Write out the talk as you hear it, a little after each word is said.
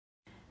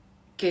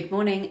Good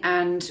morning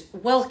and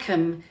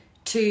welcome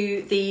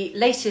to the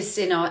latest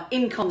in our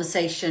In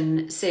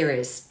Conversation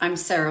series. I'm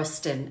Sarah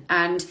Austin,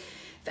 and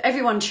for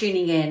everyone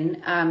tuning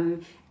in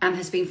and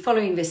has been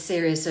following this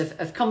series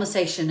of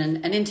conversation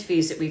and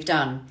interviews that we've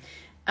done,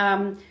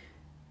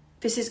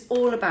 this is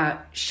all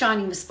about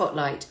shining the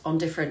spotlight on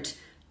different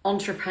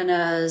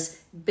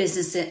entrepreneurs,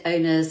 business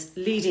owners,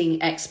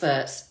 leading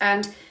experts,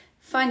 and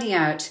finding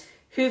out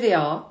who they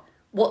are,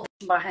 what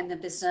they're behind their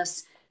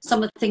business,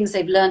 some of the things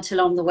they've learnt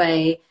along the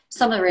way,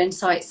 some of their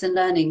insights and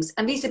learnings.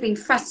 And these have been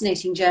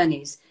fascinating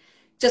journeys,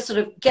 just sort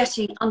of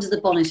getting under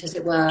the bonnet, as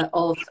it were,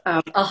 of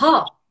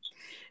AHA.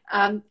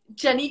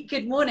 Jenny,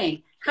 good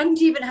morning.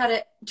 Hadn't even had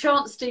a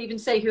chance to even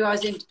say who I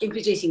was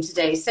introducing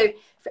today. So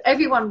for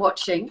everyone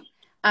watching,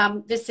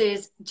 this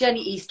is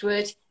Jenny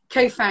Eastwood,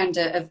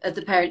 co-founder of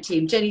the parent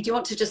team. Jenny, do you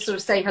want to just sort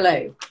of say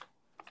hello?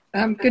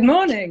 Good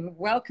morning.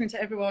 Welcome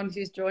to everyone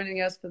who's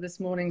joining us for this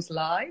morning's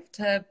live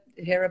to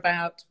hear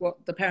about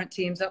what the parent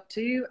team's up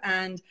to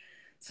and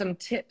some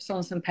tips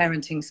on some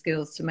parenting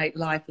skills to make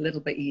life a little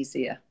bit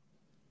easier.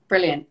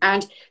 Brilliant.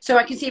 And so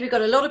I can see we've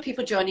got a lot of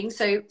people joining.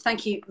 So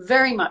thank you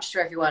very much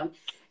to everyone.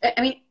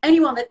 I mean,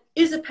 anyone that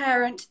is a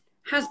parent,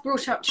 has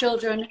brought up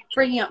children,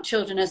 bringing up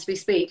children as we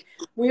speak,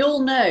 we all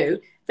know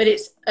that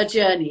it's a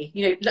journey.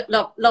 You know,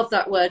 love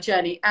that word,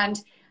 journey. And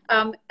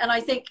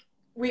I think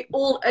we're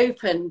all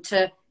open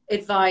to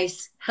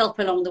advice, help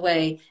along the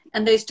way,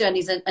 and those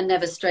journeys are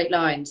never straight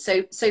lines.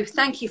 So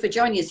thank you for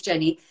joining us,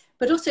 Jenny,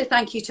 but also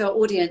thank you to our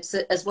audience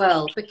as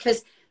well,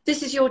 because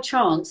this is your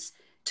chance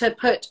to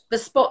put the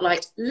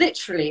spotlight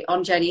literally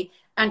on Jenny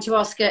and to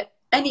ask her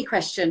any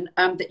question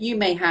that you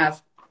may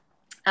have.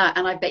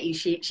 And I bet you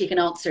she can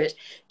answer it.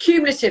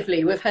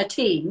 Cumulatively with her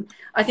team,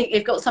 I think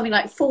they've got something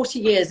like 40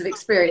 years of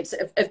experience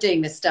of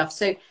doing this stuff.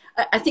 So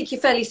I think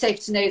you're fairly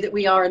safe to know that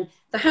we are in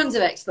the hands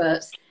of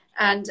experts,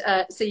 and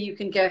so you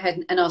can go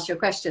ahead and ask your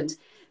questions.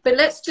 But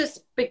let's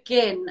just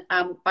begin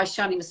by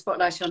shining the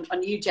spotlight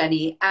on you,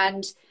 Jenny,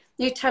 and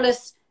you tell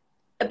us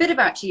a bit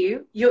about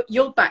you,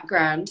 your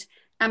background,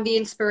 and the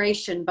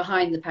inspiration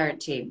behind the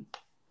parent team.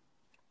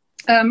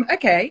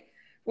 Okay.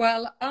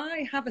 Well,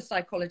 I have a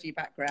psychology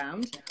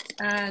background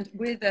and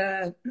with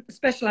a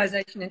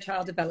specialization in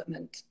child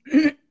development.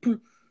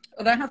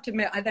 Although I have to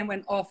admit, I then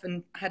went off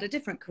and had a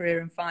different career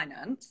in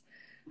finance.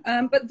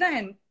 But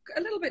then a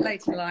little bit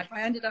later in life,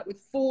 I ended up with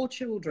 4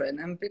 children.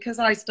 And because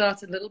I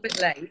started a little bit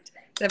late,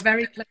 they're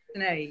very close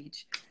in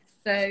age.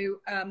 So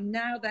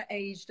now they're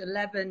aged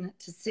 11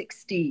 to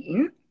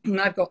 16.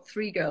 And I've got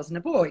 3 girls and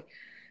a boy.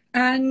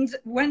 And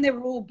when they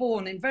were all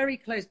born in very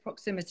close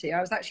proximity,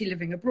 I was actually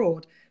living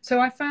abroad. So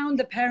I found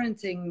the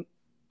parenting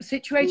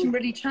situation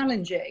really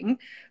challenging.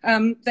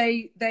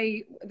 They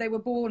were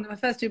born, my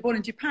first 2 were born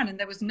in Japan, and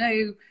there was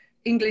no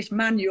English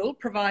manual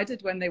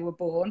provided when they were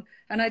born,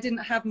 and I didn't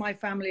have my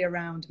family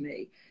around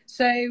me.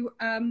 So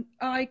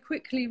I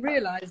quickly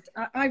realized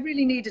I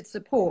really needed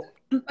support.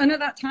 And at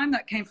that time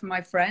that came from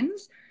my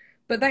friends,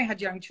 but they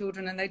had young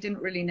children and they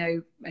didn't really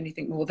know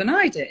anything more than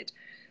I did.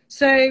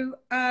 So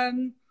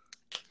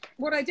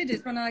what I did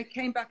is when I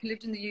came back and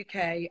lived in the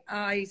UK,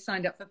 I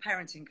signed up for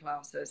parenting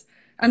classes.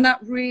 And that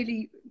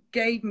really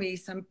gave me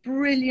some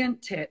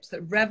brilliant tips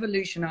that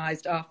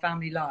revolutionized our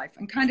family life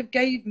and kind of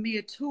gave me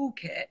a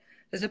toolkit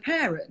as a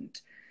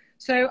parent.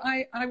 So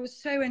I was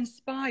so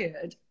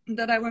inspired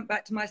that I went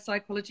back to my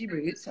psychology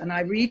roots and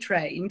I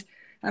retrained.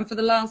 And for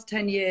the last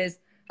 10 years,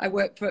 I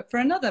worked for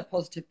another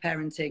positive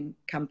parenting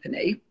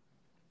company.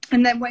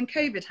 And then when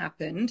COVID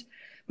happened,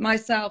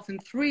 myself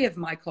and 3 of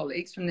my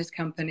colleagues from this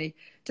company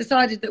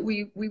decided that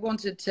we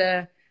wanted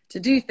to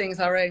do things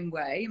our own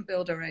way and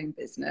build our own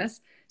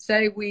business.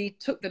 So we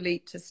took the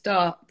leap to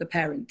start the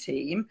parent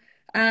team.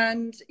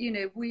 And, you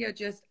know, we are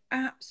just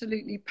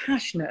absolutely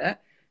passionate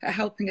at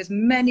helping as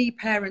many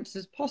parents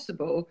as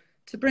possible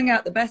to bring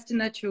out the best in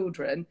their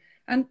children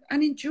and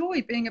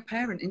enjoy being a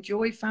parent,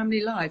 enjoy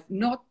family life,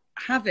 not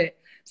have it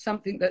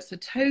something that's a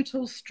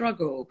total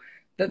struggle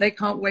that they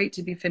can't wait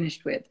to be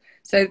finished with.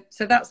 So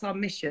that's our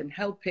mission,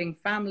 helping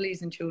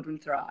families and children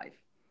thrive.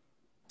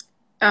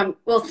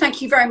 Well,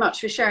 thank you very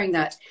much for sharing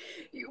that.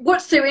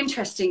 What's so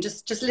interesting,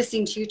 just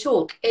listening to you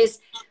talk, is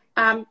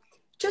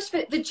just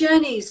the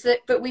journeys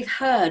that we've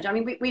heard. I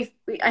mean,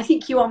 I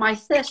think you are my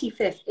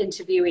 35th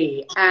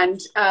interviewee, and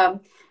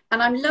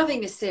I'm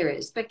loving this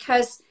series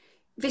because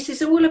this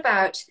is all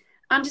about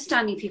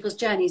understanding people's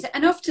journeys.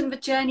 And often the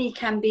journey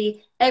can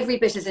be every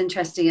bit as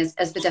interesting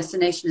as the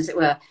destination, as it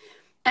were.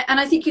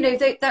 And I think, you know,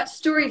 that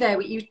story there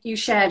what you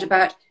shared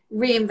about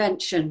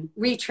reinvention,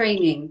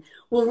 retraining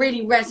will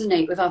really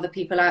resonate with other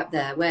people out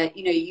there where,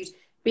 you know, you'd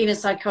been a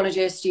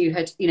psychologist, you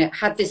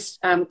had this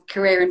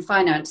career in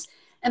finance,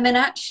 and then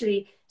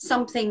actually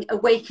something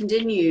awakened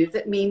in you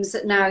that means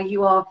that now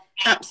you are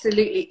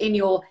absolutely in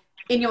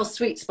your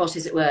sweet spot,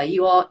 as it were.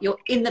 You're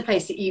in the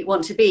place that you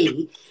want to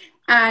be.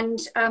 And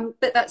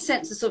but that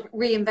sense of sort of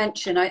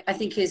reinvention, I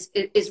think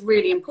is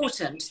really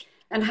important.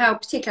 And how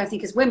particularly I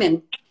think as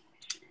women,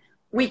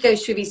 we go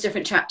through these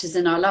different chapters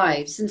in our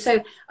lives. And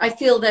so I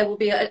feel there will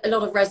be a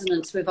lot of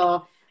resonance with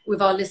our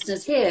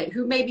listeners here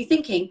who may be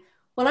thinking,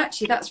 well,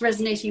 actually, that's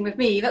resonating with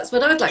me. That's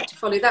what I'd like to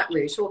follow that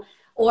route.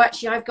 Or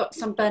actually, I've got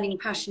some burning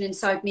passion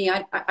inside me.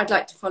 I'd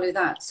like to follow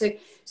that. So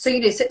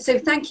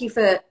thank you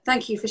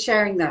for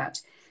sharing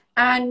that.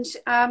 And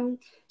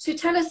so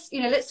tell us,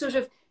 let's sort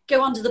of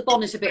go under the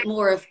bonnet a bit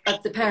more of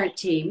the parent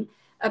team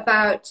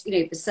about,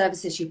 the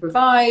services you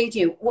provide.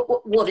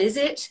 What is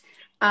it?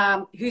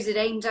 Who's it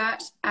aimed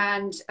at?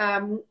 And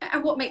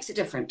what makes it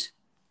different?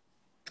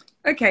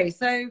 Okay,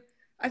 so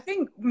I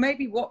think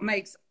maybe what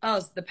makes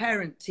us, the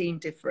parent team,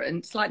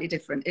 slightly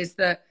different, is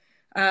that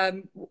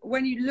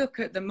when you look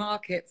at the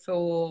market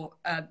for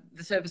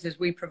the services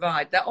we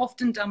provide, they're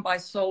often done by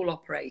sole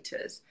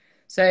operators.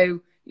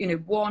 So,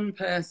 one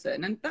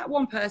person, and that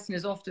one person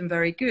is often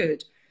very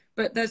good,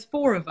 but there's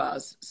 4 of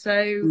us.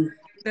 So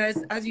there's,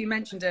 as you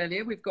mentioned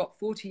earlier, we've got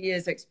 40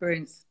 years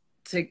experience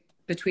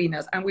between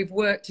us, and we've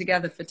worked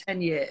together for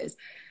 10 years.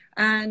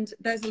 And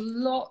there's a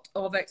lot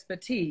of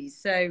expertise.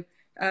 So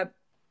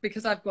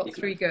because I've got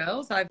 3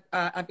 girls, I've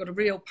got a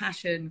real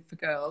passion for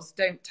girls.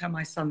 Don't tell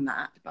my son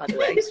that, by the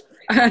way.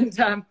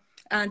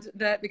 And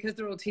because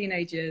they're all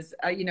teenagers,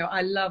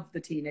 I love the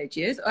teenage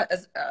years.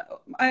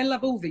 I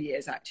love all the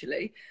years,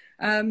 actually.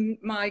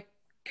 My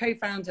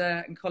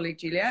co-founder and colleague,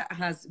 Juliet,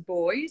 has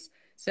boys.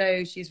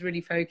 So she's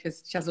really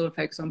focused. She has a lot of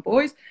focus on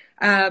boys.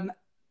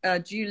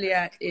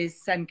 Juliet is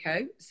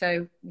Senko,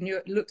 so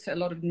looks at a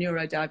lot of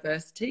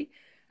neurodiversity.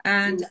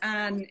 And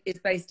Anne is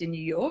based in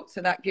New York,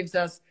 so that gives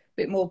us a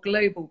bit more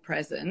global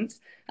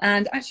presence.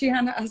 And actually,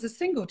 Hannah has a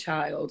single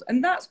child,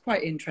 and that's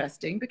quite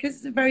interesting because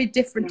it's a very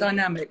different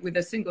dynamic with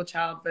a single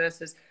child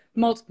versus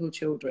multiple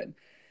children.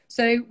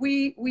 So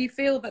we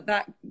feel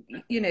that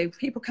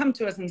people come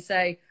to us and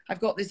say, I've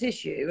got this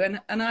issue,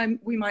 and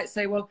we might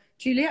say, well,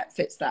 Juliet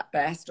fits that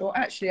best, or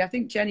actually I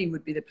think Jenny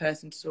would be the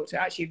person to talk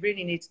to. Actually,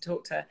 really need to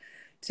talk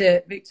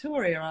to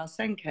Victoria, our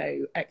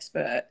Senko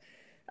expert.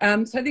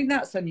 So I think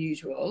that's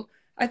unusual.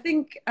 I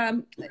think,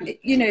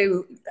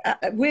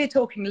 we're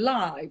talking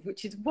live,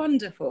 which is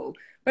wonderful.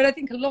 But I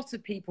think a lot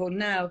of people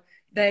now,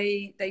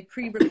 they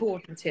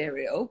pre-record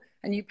material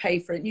and you pay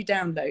for it and you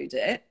download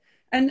it.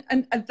 And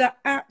that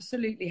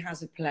absolutely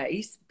has a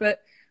place.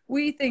 But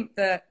we think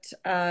that,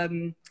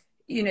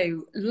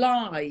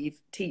 live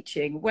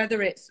teaching,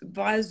 whether it's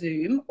via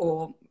Zoom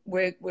or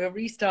we're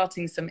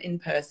restarting some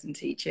in-person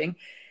teaching,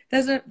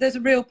 there's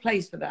a real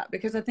place for that,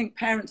 because I think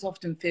parents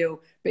often feel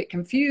a bit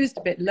confused,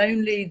 a bit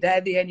lonely.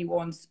 They're the only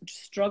ones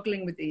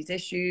struggling with these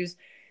issues.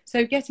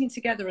 So getting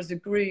together as a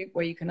group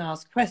where you can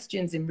ask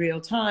questions in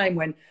real time,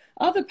 when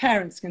other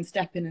parents can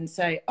step in and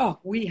say, oh,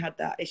 we had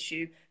that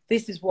issue,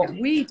 this is what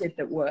we did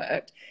that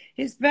worked,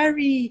 is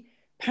very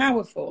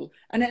powerful,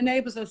 and it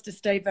enables us to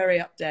stay very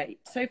update.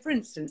 So for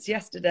instance,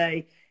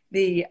 yesterday,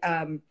 the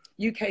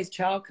UK's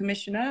Child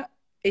Commissioner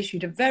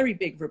issued a very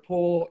big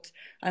report,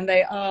 and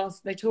they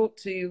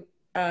talked to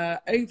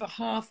over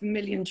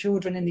 500,000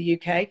 children in the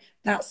UK.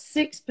 That's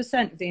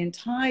 6% of the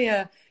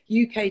entire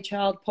UK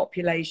child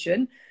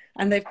population,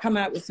 and they've come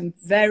out with some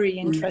very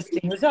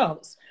interesting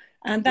results.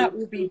 And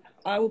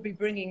I will be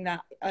bringing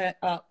that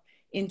up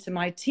into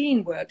my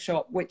teen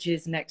workshop, which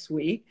is next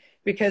week,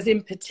 because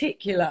in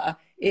particular,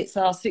 it's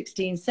our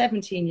 16,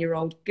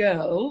 17-year-old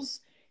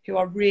girls who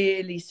are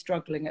really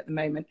struggling at the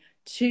moment.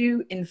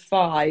 2 in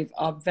 5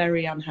 are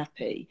very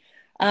unhappy.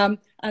 And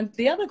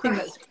the other thing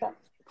that's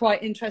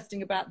quite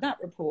interesting about that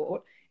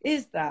report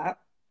is that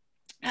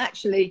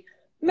actually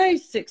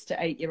most 6 to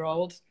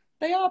 8-year-olds,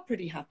 they are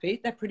pretty happy.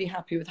 They're pretty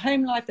happy with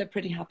home life. They're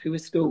pretty happy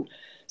with school.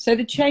 So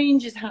the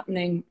change is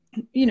happening,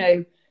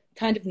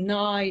 kind of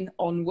 9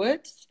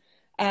 onwards.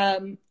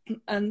 And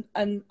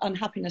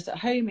unhappiness at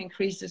home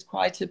increases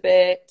quite a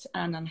bit,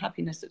 and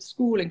unhappiness at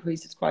school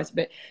increases quite a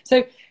bit.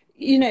 So,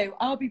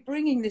 I'll be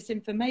bringing this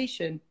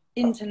information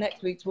into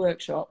next week's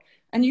workshop,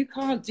 and you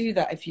can't do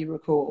that if you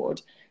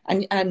record,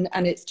 and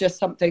it's just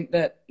something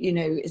that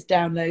is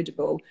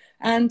downloadable.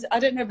 And I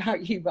don't know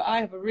about you, but I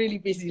have a really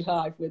busy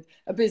life with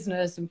a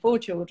business and 4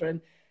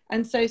 children,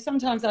 and so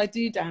sometimes I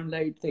do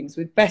download things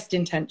with best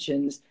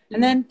intentions,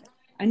 and then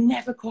I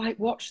never quite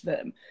watch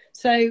them.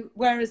 So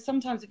whereas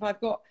sometimes if I've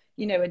got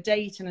a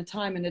date and a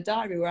time in a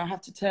diary where I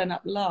have to turn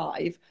up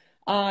live,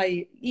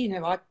 I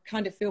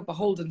kind of feel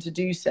beholden to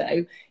do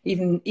so,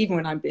 even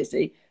when I'm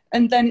busy.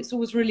 And then it's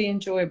always really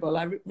enjoyable.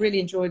 I really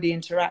enjoy the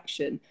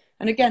interaction.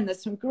 And again,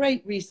 there's some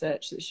great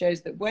research that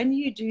shows that when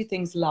you do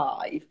things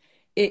live,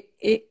 it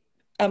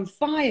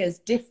fires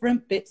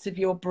different bits of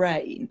your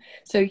brain.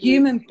 So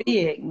human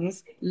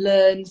beings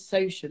learn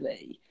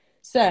socially.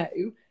 So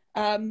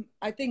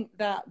I think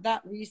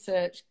that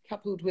research,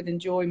 coupled with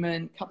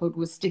enjoyment, coupled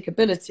with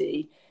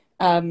stickability,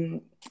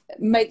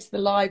 makes the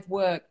live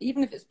work,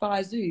 even if it's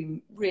via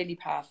Zoom, really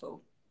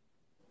powerful.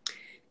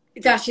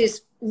 That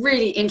is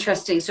really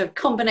interesting. So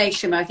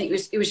combination, I think,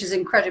 which is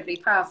incredibly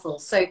powerful.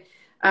 So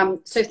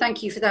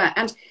thank you for that.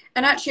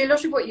 And actually, a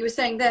lot of what you were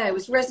saying there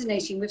was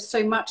resonating with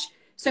so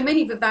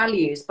many of the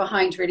values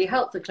behind Really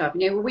Help the Club.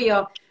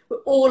 We're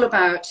all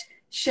about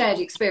shared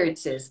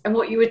experiences, and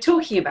what you were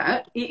talking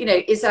about,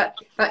 is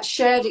that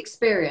shared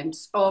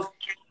experience of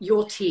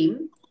your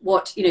team,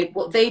 what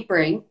they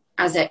bring,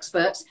 as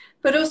experts,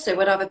 but also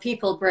what other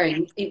people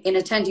bring in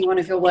attending one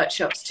of your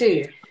workshops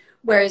too.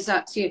 Whereas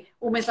that's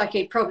almost like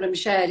a problem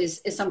shared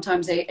is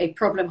sometimes a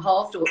problem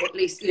halved, or at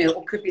least,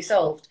 or could be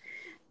solved.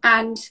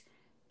 And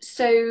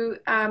so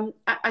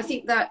I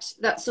think that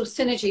sort of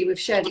synergy with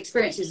shared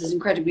experiences is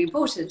incredibly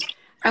important.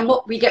 And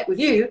what we get with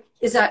you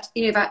is that,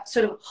 that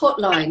sort of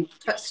hotline,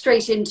 but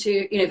straight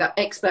into, that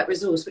expert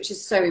resource, which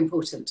is so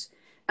important,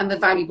 and the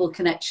valuable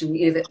connection,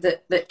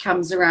 that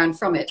comes around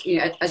from it,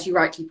 as you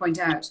rightly point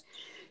out.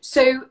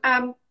 So,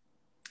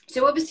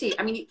 so obviously,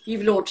 I mean,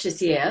 you've launched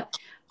this year.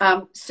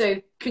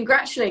 So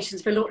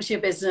congratulations for launching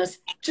your business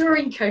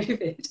during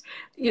COVID,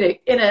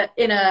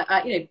 in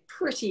a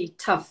pretty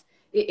tough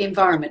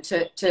environment,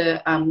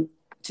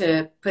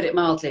 to put it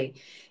mildly.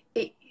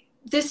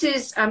 This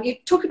is, you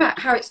talk about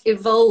how it's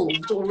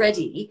evolved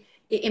already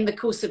in the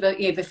course of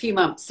the few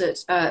months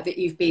that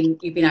you've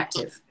been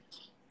active.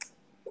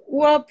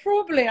 Well,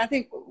 probably, I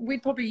think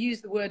we'd probably use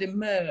the word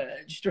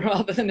emerged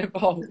rather than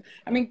evolved.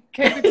 I mean,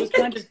 COVID was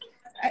kind of,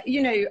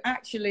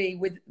 actually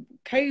with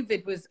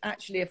COVID was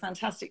actually a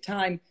fantastic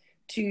time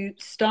to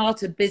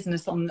start a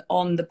business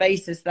on the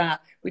basis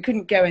that we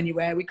couldn't go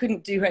anywhere, we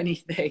couldn't do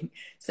anything.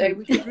 So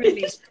we could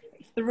really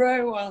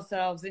throw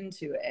ourselves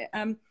into it.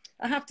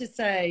 I have to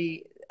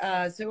say,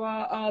 so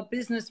our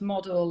business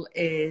model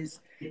is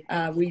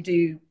we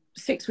do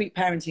 6-week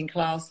parenting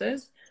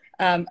classes.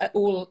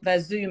 They're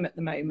Zoom at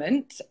the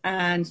moment,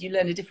 and you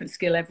learn a different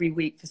skill every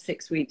week for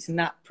 6 weeks, and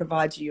that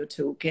provides you your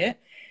toolkit.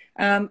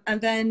 And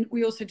then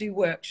we also do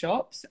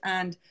workshops,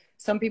 and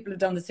some people have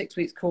done the 6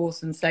 weeks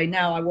course and say,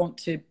 now I want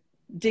to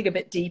dig a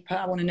bit deeper.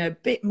 I want to know a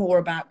bit more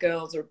about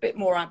girls, or a bit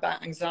more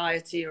about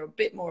anxiety, or a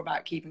bit more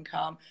about keeping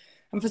calm.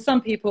 And for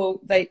some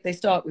people, they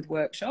start with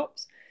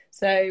workshops.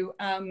 So,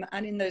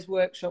 and in those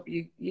workshops,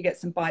 you get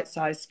some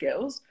bite-sized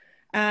skills.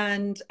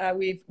 And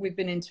we've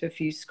been into a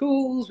few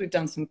schools, we've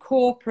done some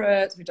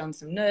corporates, we've done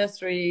some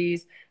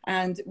nurseries,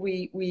 and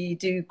we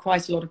do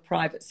quite a lot of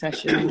private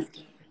sessions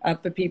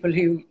for people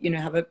who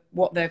have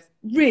what they're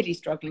really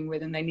struggling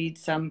with, and they need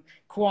some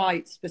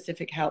quite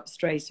specific help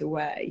straight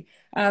away.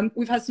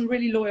 We've had some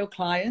really loyal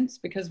clients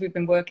because we've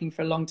been working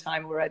for a long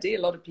time already.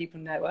 A lot of people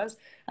know us,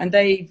 and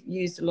they've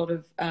used a lot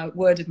of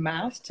word of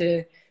mouth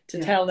to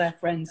tell their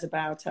friends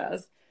about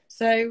us.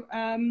 So.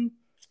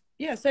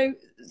 Yeah, so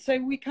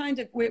we kind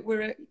of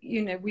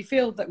we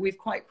feel that we've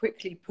quite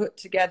quickly put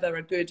together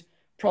a good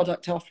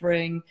product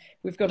offering.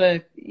 We've got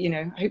I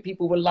hope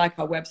people will like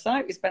our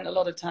website. We spent a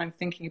lot of time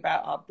thinking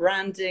about our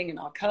branding and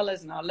our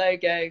colours and our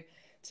logo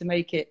to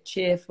make it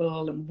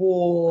cheerful and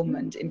warm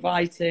and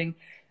inviting.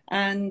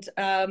 And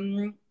now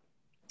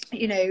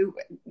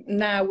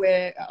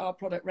our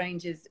product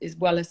range is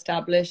well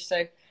established.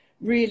 So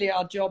really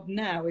our job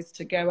now is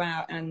to go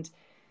out and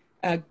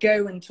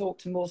go and talk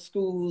to more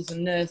schools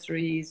and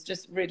nurseries,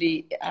 just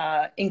really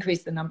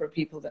increase the number of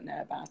people that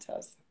know about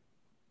us.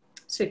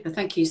 Super,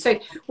 thank you. So,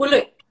 well,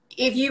 look,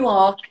 if you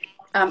are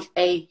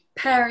a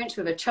parent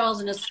with a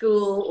child in a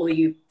school, or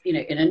you in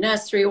a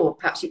nursery, or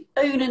perhaps you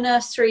own a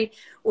nursery,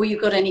 or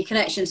you've got any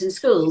connections in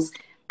schools,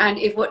 and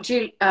if what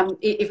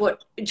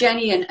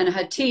Jenny and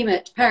her team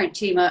at parent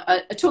team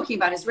are talking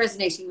about is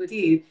resonating with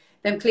you,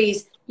 then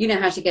please, you know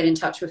how to get in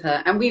touch with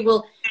her. And we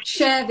will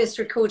share this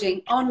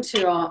recording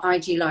onto our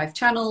IG Live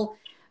channel,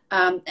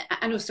 and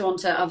also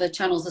onto other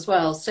channels as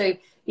well. So,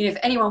 if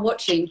anyone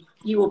watching,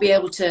 you will be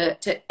able to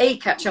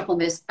catch up on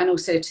this, and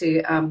also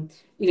to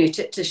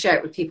share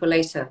it with people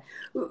later.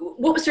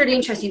 What was really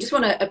interesting, just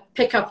want to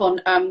pick up on,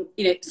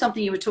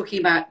 something you were talking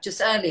about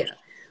just earlier,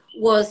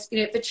 was,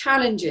 the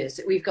challenges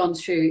that we've gone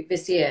through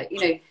this year,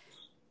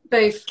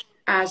 both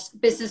as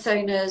business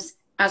owners,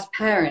 as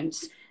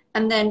parents,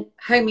 and then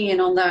homing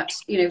in on that,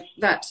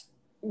 that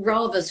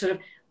rather sort of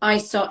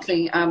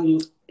eye-startling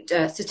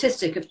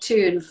statistic of 2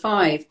 in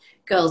 5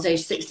 girls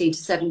aged 16 to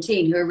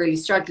 17 who are really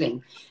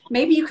struggling.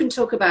 Maybe you can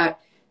talk about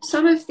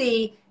some of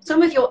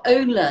your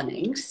own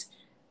learnings,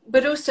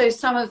 but also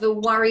some of the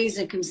worries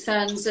and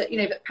concerns that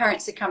that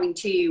parents are coming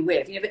to you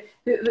with.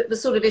 The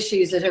sort of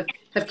issues that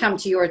have come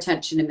to your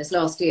attention in this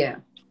last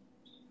year.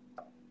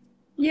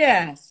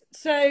 Yes.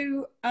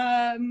 So,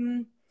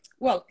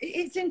 well,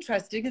 it's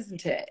interesting,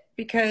 isn't it?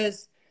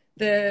 Because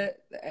the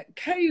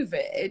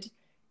COVID,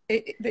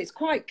 it's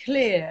quite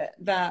clear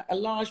that a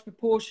large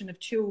proportion of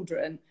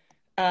children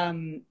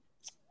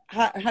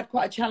had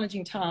quite a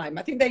challenging time.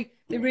 I think they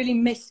really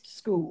missed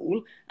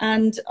school,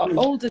 and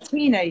older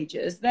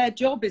teenagers, their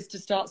job is to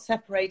start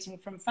separating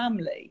from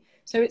family.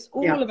 So it's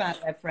all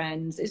about their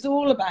friends, it's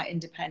all about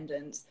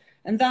independence,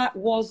 and that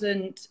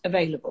wasn't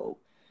available.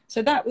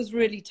 So that was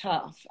really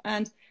tough.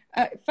 And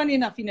funny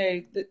enough,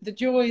 the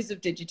joys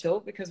of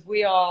digital, because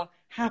we are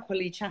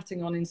happily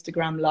chatting on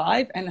Instagram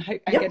Live and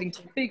getting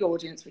to a big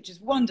audience, which is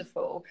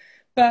wonderful.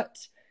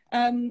 But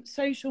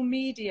social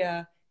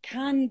media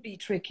can be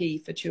tricky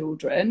for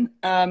children,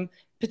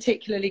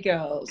 particularly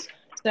girls.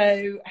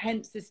 So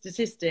hence the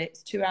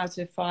statistics, 2 out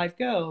of 5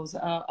 girls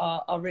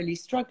are really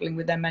struggling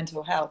with their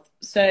mental health.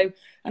 So,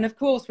 and of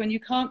course, when you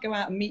can't go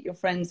out and meet your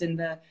friends in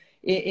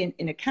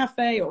a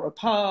cafe or a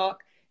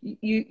park,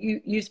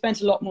 you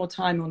spent a lot more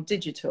time on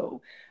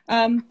digital.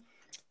 Funny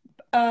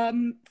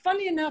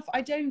enough,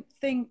 I don't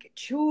think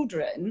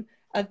children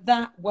are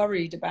that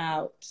worried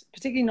about,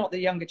 particularly not the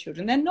younger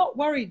children. They're not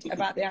worried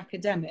about the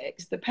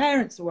academics. The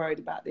parents are worried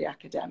about the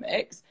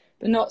academics,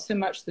 but not so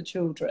much the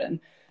children.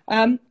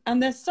 And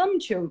there's some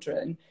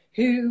children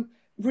who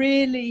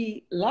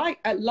really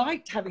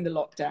liked having the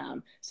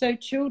lockdown. So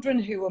children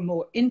who are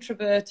more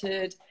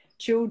introverted,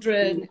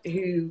 children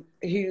who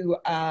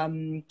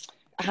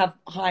have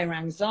higher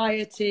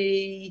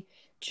anxiety,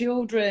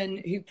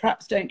 children who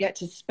perhaps don't get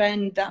to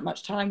spend that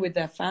much time with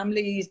their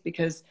families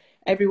because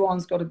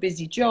everyone's got a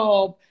busy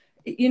job.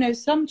 You know,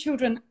 some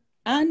children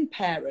and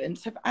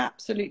parents have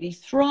absolutely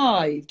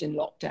thrived in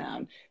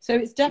lockdown. So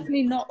it's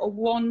definitely not a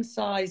one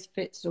size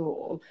fits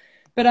all.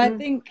 But I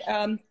think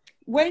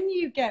when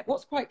you get,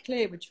 what's quite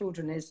clear with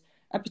children is,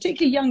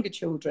 particularly younger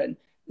children,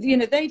 you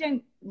know, they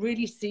don't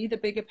really see the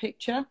bigger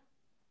picture.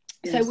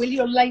 Yes. So will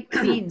your late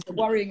teens are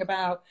worrying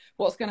about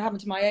what's going to happen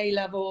to my A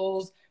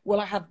levels? Will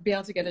I be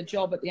able to get a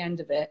job at the end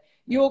of it?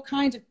 Your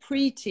kind of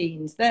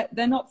pre-teens, they're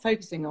not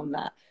focusing on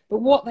that. But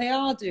what they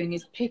are doing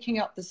is picking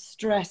up the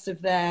stress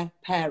of their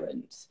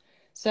parents.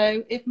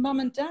 So if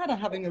mum and dad are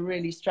having a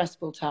really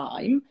stressful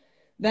time,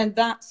 then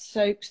that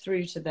soaks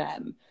through to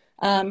them.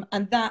 And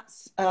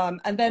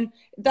then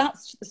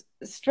that's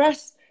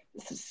stress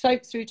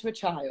soaks through to a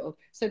child.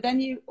 So then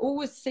you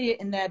always see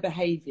it in their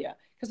behavior,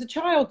 because a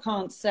child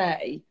can't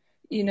say,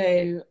 you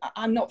know,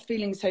 I'm not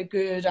feeling so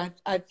good.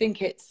 I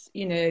think it's,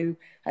 you know,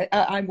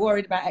 I'm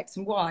worried about X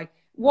and Y.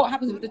 What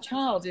happens with the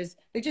child is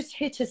they just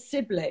hit a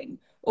sibling,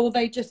 or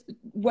they just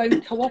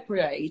won't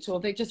cooperate, or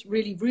they're just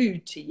really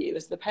rude to you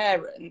as the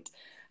parent.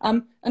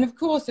 And of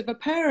course, if a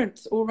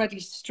parent's already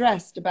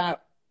stressed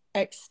about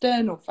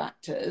external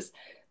factors,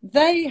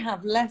 they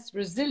have less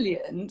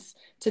resilience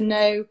to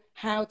know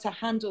how to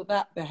handle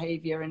that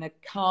behavior in a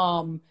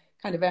calm,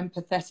 kind of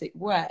empathetic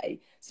way.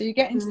 So you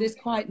get into this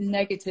quite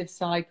negative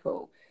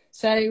cycle.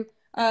 So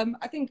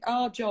I think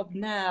our job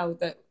now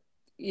that,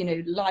 you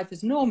know, life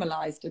has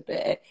normalized a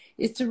bit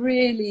is to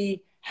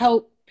really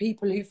help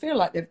people who feel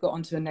like they've got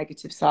onto a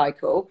negative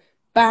cycle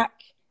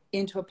back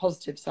into a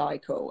positive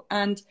cycle.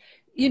 And,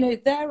 you know,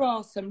 there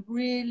are some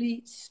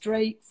really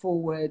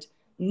straightforward,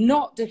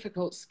 not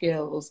difficult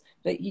skills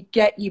that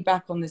get you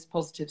back on this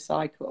positive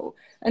cycle.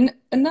 And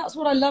that's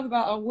what I love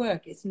about our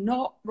work. It's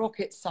not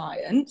rocket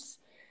science.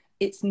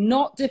 It's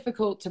not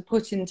difficult to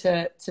put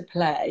into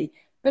play,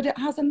 but it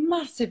has a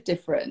massive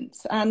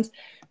difference. And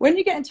when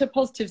you get into a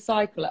positive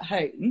cycle at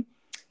home,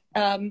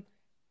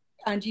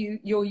 and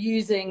you're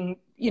using,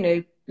 you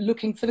know,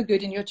 looking for the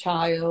good in your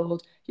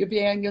child, you're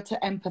being able to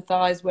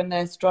empathize when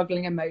they're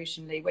struggling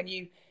emotionally,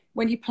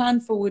 when you plan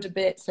forward a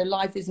bit so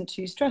life isn't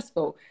too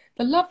stressful.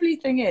 The lovely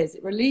thing is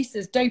it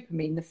releases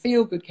dopamine, the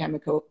feel-good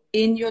chemical,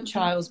 in your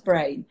child's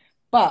brain,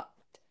 but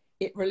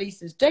it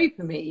releases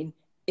dopamine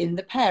in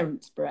the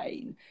parent's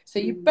brain. So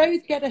you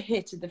both get a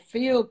hit of the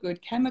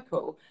feel-good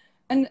chemical.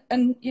 And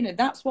you know,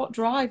 that's what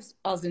drives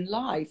us in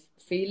life,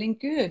 feeling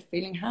good,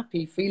 feeling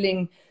happy,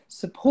 feeling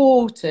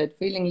supported,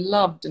 feeling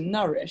loved and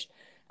nourished.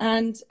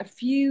 And a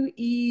few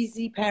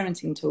easy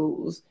parenting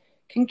tools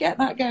can get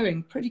that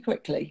going pretty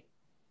quickly.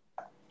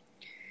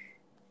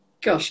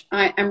 Gosh,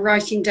 I am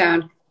writing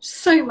down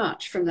so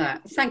much from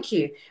that. Thank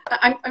you.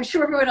 I'm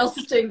sure everyone else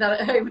is doing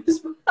that at home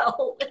as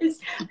well.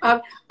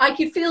 I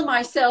could feel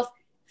myself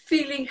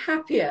feeling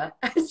happier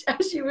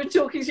as you were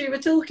talking through the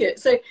toolkit.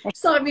 So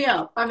sign me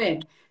up, I'm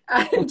in.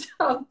 And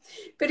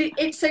but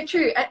it's so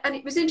true. And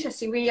it was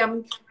interesting.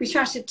 We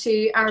chatted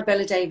to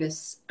Arabella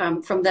Davis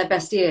from Their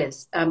Best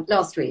Years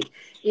last week.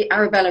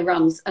 Arabella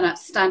runs an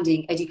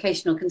outstanding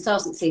educational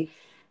consultancy,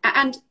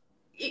 and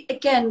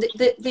again,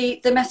 the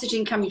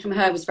messaging coming from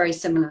her was very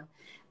similar.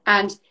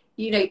 And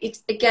you know,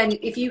 it's again,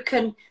 if you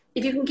can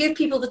give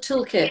people the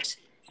toolkit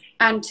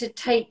and to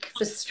take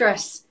the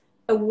stress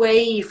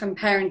away from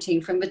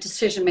parenting, from the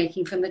decision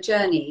making, from the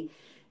journey,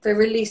 the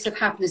release of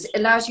happiness, it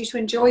allows you to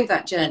enjoy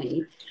that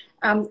journey.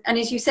 And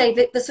as you say,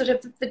 the sort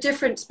of the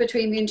difference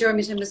between the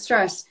enjoyment and the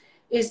stress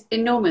is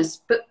enormous,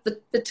 but the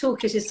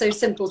toolkit is so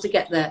simple to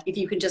get there if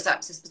you can just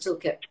access the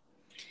toolkit.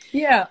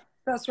 Yeah,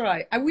 that's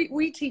right. And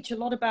we teach a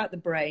lot about the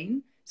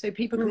brain, so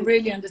people can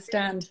really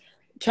understand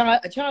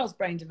a child's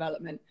brain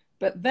development,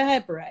 but their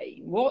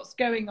brain, what's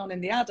going on in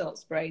the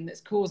adult's brain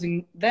that's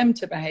causing them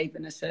to behave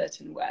in a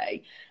certain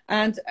way.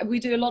 And we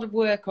do a lot of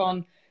work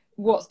on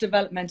what's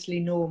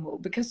developmentally normal,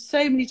 because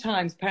so many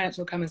times parents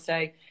will come and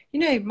say, you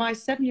know, my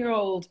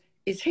 7-year-old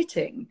is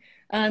hitting,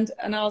 and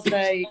I'll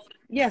say,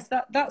 yes,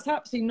 that's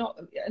absolutely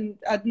not, and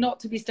not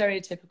to be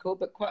stereotypical,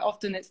 but quite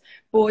often it's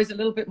boys a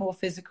little bit more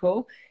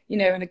physical, you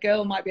know, and a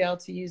girl might be able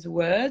to use a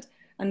word,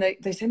 and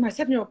they say, my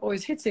 7-year-old boy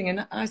is hitting,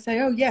 and I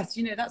say, oh yes,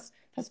 you know, that's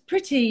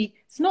pretty,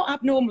 it's not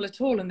abnormal at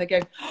all. And they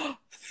go, oh,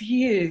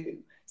 phew.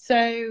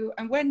 So,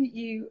 and when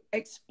you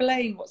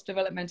explain what's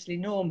developmentally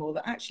normal,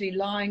 that actually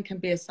lying can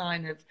be a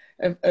sign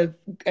of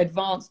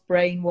advanced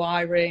brain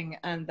wiring,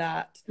 and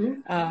that,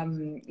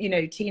 you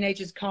know,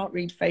 teenagers can't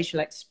read facial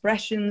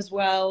expressions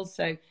well.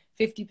 So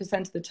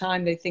 50% of the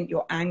time they think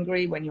you're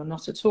angry when you're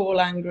not at all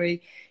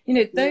angry. You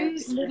know,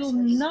 those little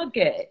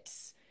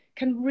nuggets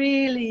can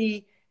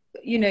really,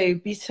 you know,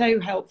 be so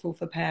helpful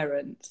for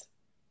parents.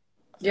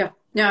 Yeah,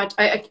 no,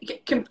 I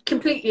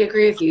completely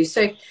agree with you.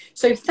 So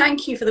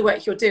thank you for the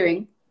work you're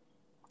doing.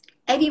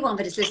 Anyone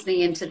that is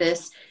listening into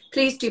this,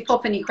 please do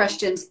pop any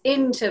questions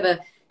into the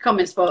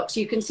comments box.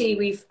 You can see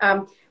we've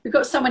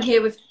got someone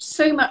here with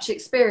so much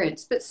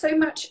experience, but so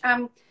much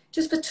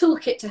just the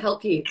toolkit to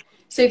help you.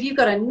 So if you've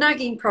got a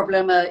nagging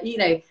problem, you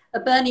know, a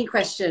burning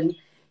question,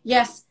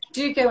 yes,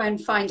 do go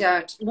and find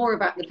out more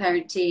about the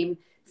parent team.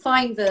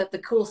 Find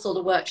the course or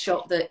the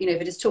workshop that, you know,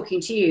 that is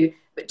talking to you,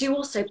 but do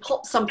also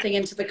pop something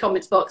into the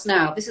comments box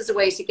now. This is a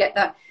way to get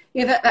that,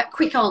 you know, that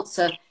quick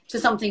answer to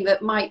something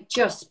that might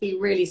just be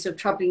really sort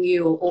of troubling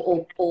you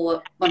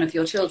or one of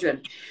your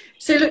children.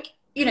 So look,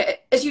 you know,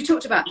 as you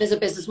talked about, there's a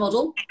business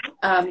model.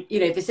 You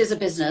know, this is a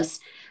business,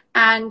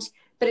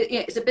 but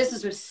it's a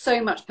business with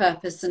so much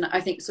purpose, and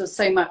I think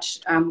so much,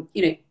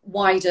 you know,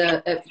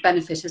 wider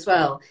benefit as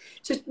well.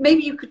 So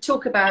maybe you could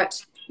talk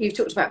about, you've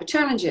talked about the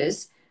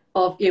challenges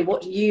of, you know,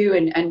 what you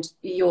and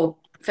your,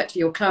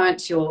 effectively your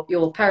clients,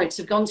 your parents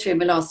have gone through in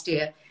the last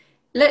year.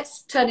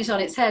 Let's turn it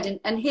on its head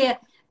and hear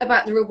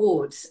about the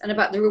rewards and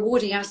about the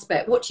rewarding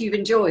aspect, what you've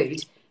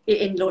enjoyed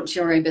in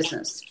launching your own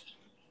business.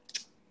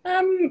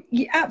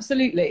 Yeah,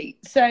 absolutely.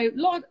 So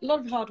lot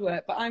of hard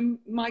work, but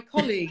my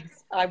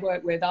colleagues I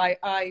work with,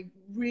 I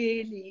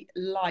really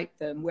like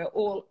them. We're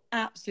all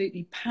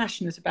absolutely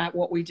passionate about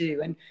what we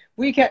do, and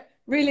we get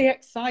really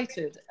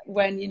excited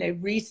when, you know,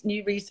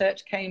 new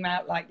research came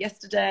out like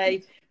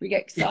yesterday. We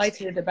get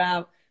excited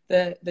about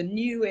the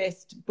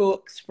newest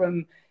books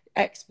from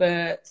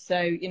experts. So,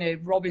 you know,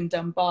 Robin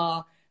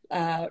Dunbar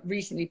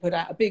recently put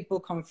out a big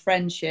book on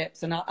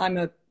friendships, and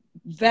I'm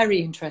very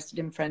interested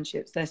in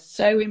friendships. They're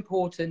so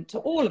important to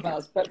all of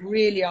us, but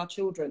really our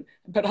children.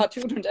 But our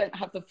children don't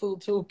have the full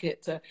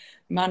toolkit to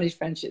manage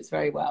friendships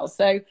very well.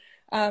 So,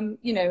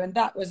 you know, and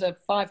that was a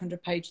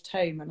 500-page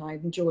tome, and I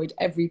enjoyed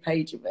every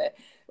page of it.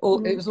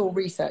 It was all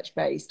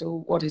research-based, or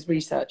what his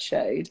research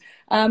showed.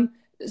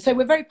 So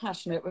we're very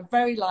passionate. We're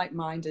very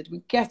like-minded.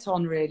 We get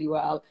on really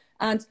well.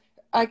 And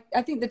I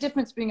think the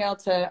difference being able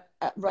to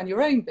run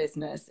your own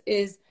business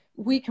is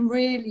we can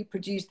really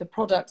produce the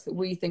products that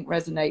we think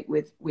resonate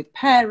with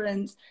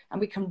parents,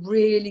 and we can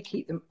really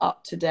keep them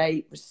up to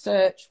date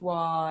research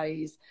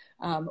wise,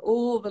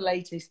 all the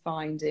latest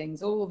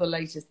findings, all the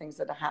latest things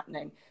that are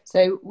happening.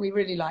 So we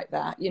really like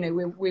that. You know,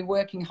 we're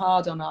working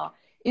hard on our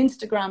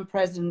Instagram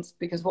presence,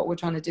 because what we're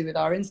trying to do with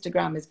our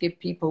Instagram is give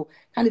people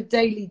kind of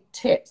daily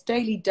tips,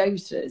 daily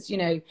doses. You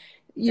know,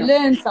 you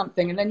learn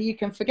something and then you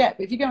can forget,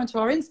 but if you go into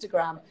our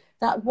Instagram,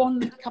 that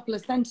one couple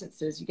of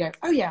sentences, you go,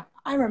 oh yeah,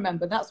 I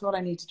remember, that's what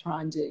I need to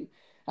try and do.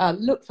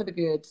 Look for the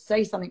good,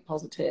 say something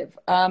positive.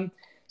 And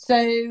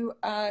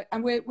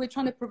we're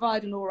trying to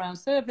provide an all-round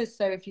service.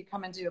 So if you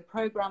come and do a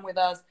program with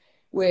us,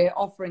 we're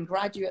offering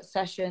graduate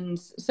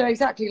sessions. So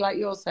exactly like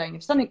you're saying,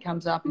 if something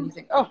comes up and you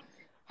think, oh,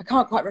 I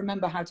can't quite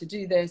remember how to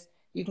do this,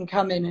 you can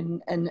come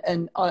in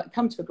and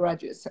come to a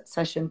graduate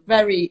session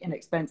very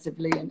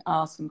inexpensively and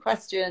ask some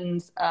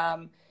questions.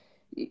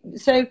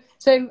 So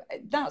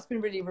that's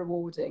been really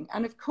rewarding.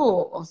 And of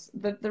course,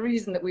 the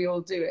reason that we all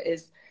do it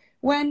is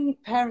when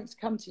parents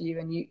come to you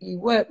and you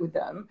work with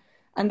them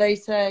and they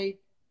say,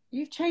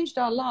 you've changed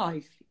our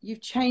life,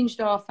 you've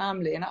changed our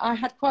family. And I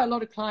had quite a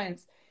lot of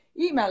clients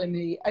emailing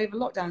me over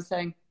lockdown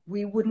saying,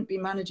 we wouldn't be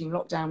managing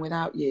lockdown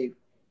without you.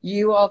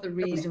 You are the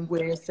reason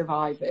we're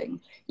surviving,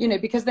 you know,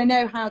 because they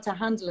know how to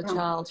handle a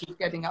child who's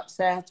getting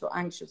upset or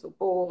anxious or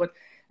bored.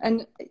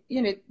 And,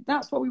 you know,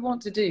 that's what we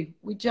want to do.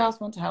 We just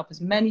want to help as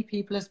many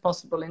people as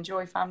possible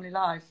enjoy family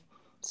life.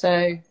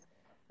 So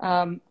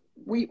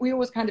we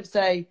always kind of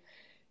say,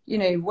 you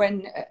know,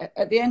 when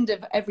at the end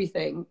of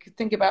everything,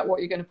 think about what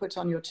you're going to put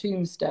on your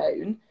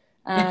tombstone.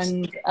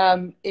 And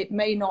it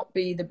may not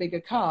be the bigger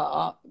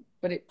car,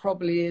 but it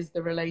probably is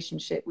the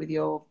relationship with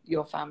your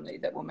family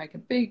that will make a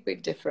big,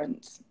 big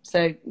difference.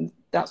 So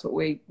that's what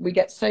we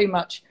get so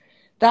much.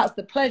 That's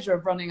the pleasure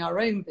of running our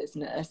own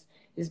business,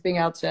 is being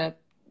able to,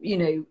 you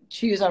know,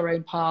 choose our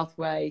own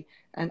pathway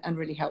and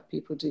really help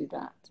people do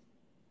that.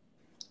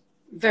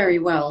 Very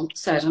well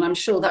said. And I'm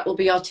sure that will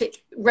be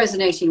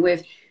resonating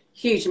with a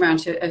huge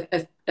amount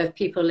of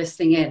people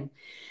listening in.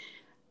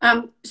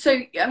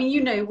 So, I mean,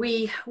 you know,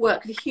 we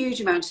work with a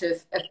huge amount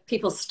of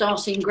people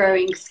starting,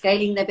 growing,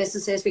 scaling their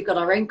businesses. We've got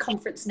our own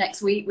conference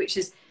next week, which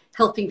is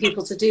helping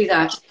people to do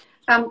that.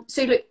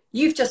 So look,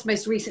 you've just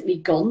most recently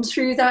gone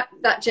through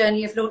that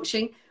journey of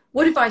launching.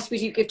 What advice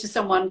would you give to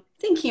someone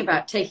thinking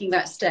about taking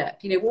that step?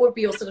 You know, what would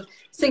be your sort of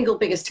single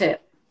biggest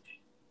tip?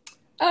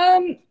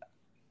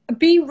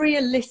 Be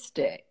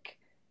realistic.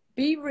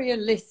 Be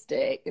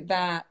realistic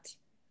that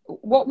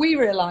what we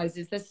realize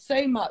is there's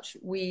so much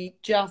we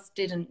just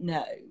didn't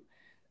know.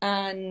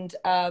 And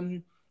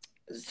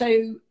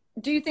so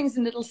do things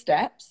in little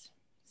steps.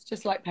 It's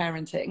just like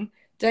parenting.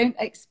 Don't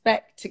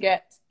expect to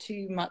get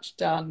too much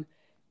done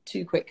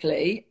too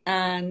quickly.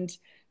 And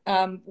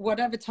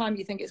whatever time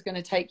you think it's going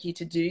to take you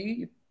to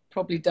do,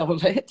 probably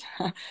double it.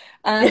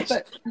 Yes.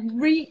 But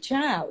reach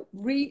out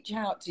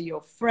to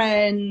your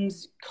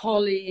friends,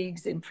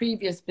 colleagues in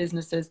previous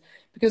businesses,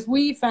 because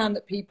we found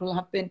that people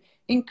have been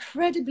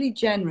incredibly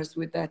generous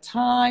with their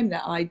time,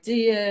 their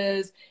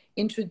ideas,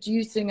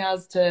 introducing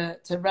us to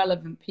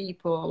relevant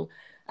people.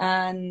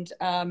 And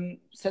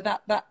so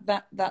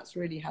that's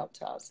really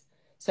helped us.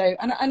 So,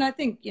 and I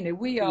think, you know,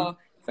 we are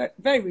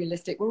very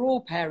realistic. We're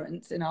all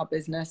parents in our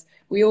business.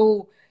 We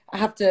all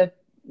have to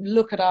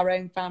look at our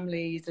own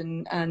families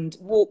and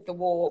walk the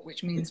walk,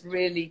 which means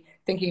really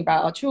thinking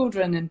about our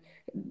children, and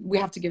we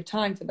have to give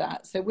time for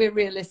that. So we're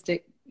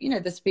realistic, you know,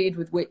 the speed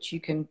with which you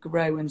can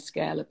grow and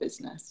scale a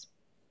business.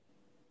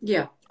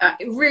 Yeah,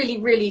 really,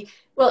 really.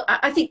 Well,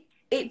 I think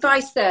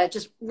advice there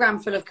just ram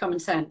full of common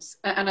sense,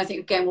 and I think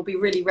again will be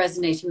really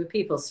resonating with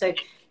people. So,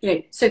 you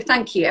know, so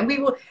thank you, and we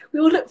will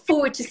look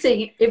forward to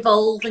seeing it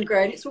evolve and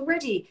grow. And it's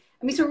already,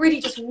 I mean, it's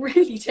already just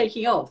really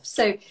taking off.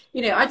 So,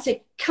 you know, I'd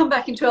say come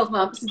back in 12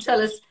 months and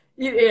tell us,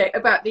 you know,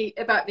 about the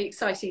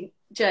exciting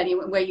journey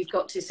and where you've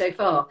got to so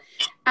far.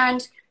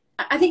 And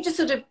I think just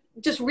sort of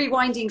just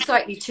rewinding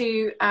slightly to,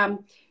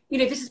 you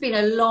know, this has been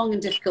a long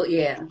and difficult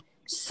year.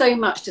 So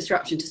much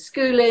disruption to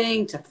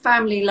schooling, to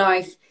family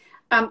life,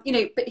 you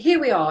know, but here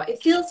we are.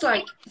 It feels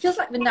like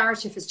the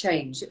narrative has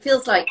changed. It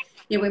feels like,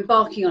 you know, we're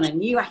embarking on a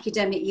new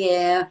academic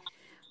year.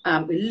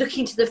 We're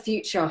looking to the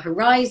future. Our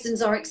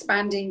horizons are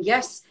expanding.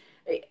 Yes,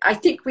 I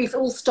think we've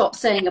all stopped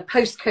saying a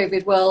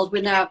post-COVID world.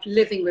 We're now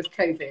living with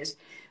COVID.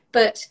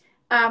 But,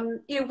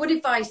 you know, what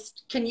advice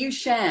can you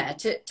share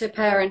to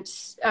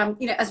parents,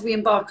 you know, as we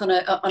embark on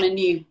a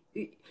new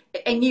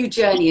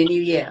journey, a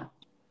new year?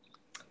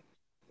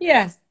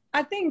 Yes.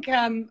 I think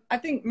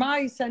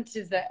my sense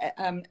is that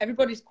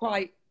everybody's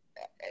quite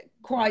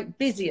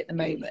busy at the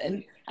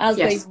moment as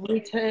Yes. they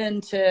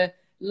return to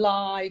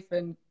life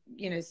and,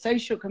 you know,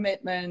 social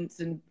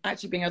commitments and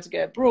actually being able to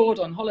go abroad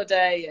on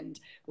holiday, and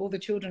all the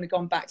children have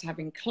gone back to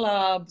having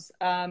clubs.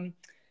 I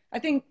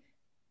think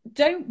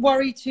don't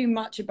worry too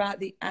much about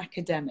the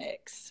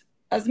academics.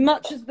 As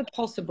much as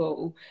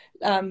possible,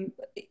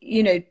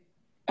 you know,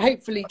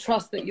 hopefully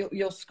trust that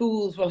your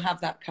schools will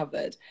have that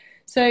covered.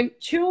 So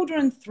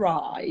children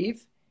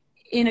thrive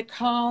in a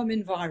calm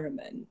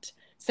environment.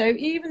 So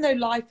even though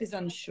life is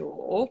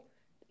unsure,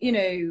 you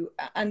know,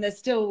 and there's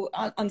still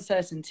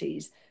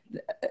uncertainties,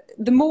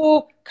 the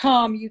more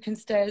calm you can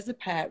stay as a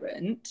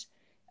parent,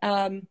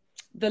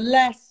 the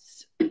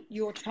less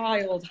your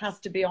child has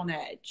to be on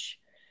edge.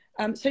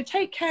 So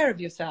take care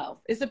of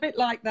yourself. It's a bit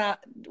like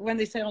that when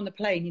they say on the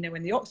plane, you know,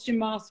 when the oxygen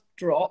mask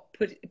drop,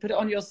 put it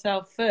on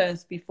yourself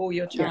first before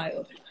your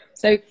child.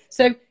 Yeah.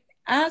 So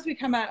as we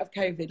come out of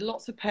COVID,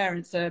 lots of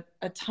parents are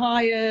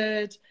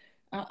tired.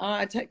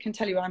 I can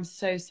tell you, I'm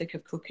so sick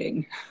of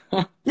cooking.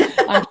 I'm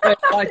so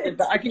excited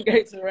that I can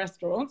go to the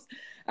restaurants.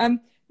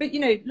 But, you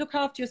know, look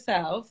after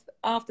yourself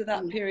after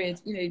that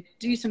period. You know,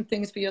 do some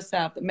things for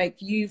yourself that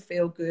make you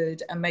feel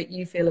good and make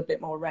you feel a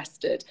bit more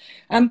rested.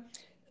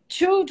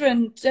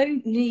 Children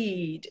don't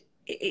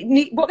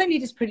what they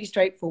need is pretty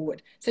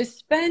straightforward. So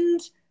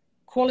spend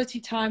quality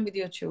time with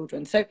your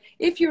children. So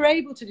if you're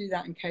able to do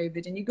that in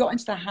COVID and you got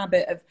into the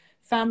habit of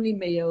family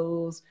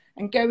meals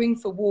and going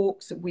for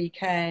walks at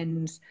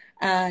weekends,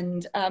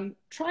 and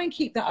try and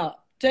keep that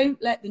up.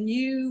 Don't let the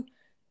new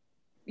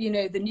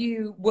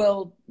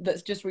world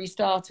that's just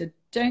restarted,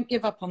 don't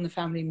give up on the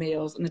family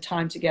meals and the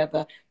time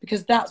together,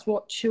 because that's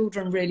what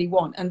children really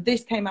want. And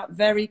this came out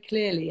very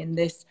clearly in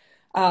this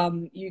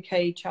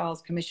UK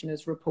Child's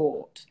Commissioner's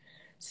report.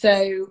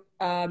 So,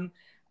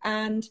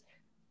 and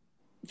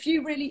a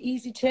few really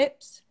easy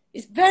tips.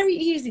 It's very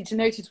easy to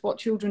notice what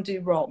children do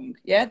wrong.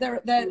 Yeah,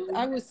 I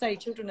always say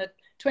children are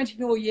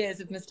 24 years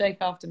of mistake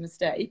after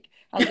mistake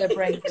as their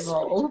brains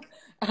evolve.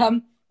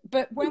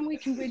 But when we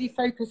can really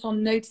focus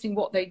on noticing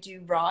what they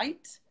do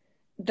right,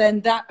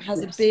 then that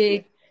has a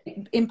big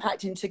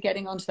impact into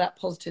getting onto that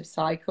positive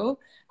cycle.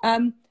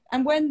 And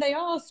when they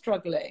are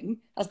struggling,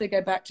 as they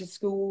go back to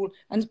school,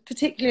 and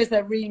particularly as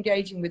they're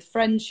re-engaging with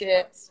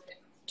friendships,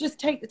 just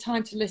take the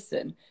time to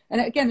listen. And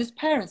again, as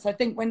parents, I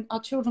think when our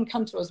children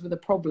come to us with a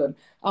problem,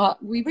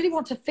 we really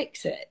want to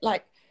fix it.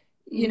 Like,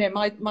 you know,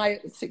 my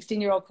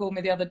 16-year-old called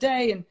me the other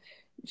day, and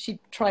she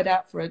tried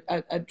out for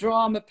a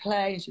drama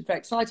play, and she was very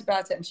excited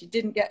about it, and she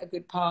didn't get a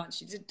good part.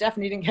 She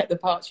definitely didn't get the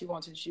part she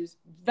wanted. She was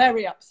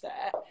very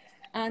upset.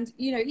 And,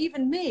 you know,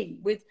 even me,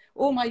 with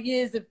all my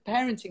years of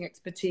parenting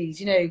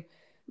expertise, you know,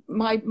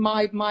 my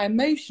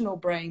emotional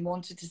brain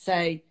wanted to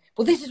say,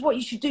 well, this is what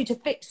you should do to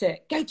fix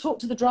it. Go talk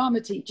to the drama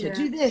teacher,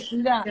 do this,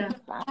 do that. Yeah.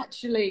 But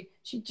actually,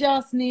 she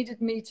just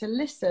needed me to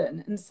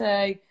listen and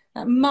say,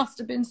 that must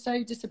have been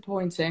so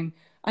disappointing.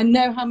 I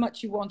know how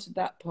much you wanted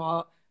that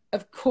part.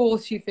 Of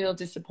course you feel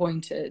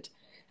disappointed.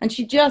 And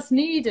she just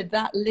needed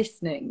that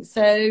listening.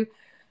 So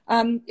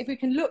if we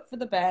can look for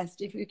the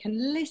best, if we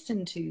can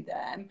listen to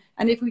them,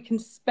 and if we can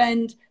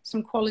spend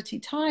some quality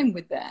time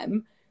with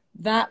them,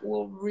 that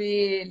will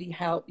really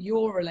help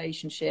your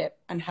relationship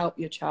and help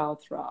your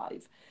child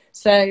thrive.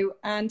 So,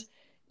 and,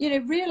 you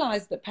know,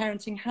 realize that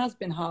parenting has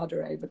been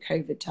harder over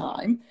COVID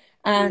time.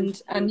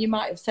 and you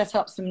might have set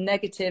up some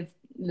negative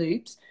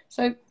loops.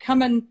 So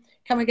come and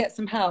get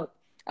some help.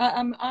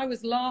 I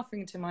was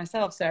laughing to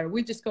myself, Sarah.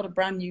 We just got a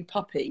brand new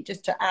puppy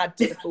just to add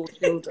to the 4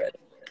 children.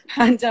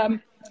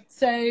 And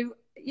so,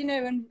 you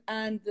know,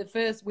 and the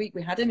first week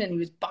we had him and he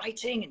was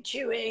biting and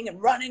chewing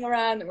and running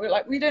around. And we're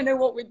like, we don't know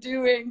what we're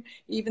doing,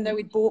 even though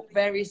we'd bought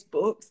various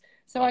books.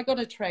 So I got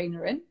a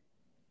trainer in,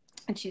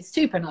 and she's a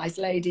super nice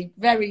lady,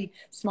 very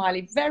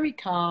smiley, very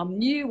calm,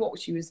 knew what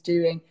she was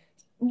doing,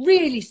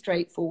 really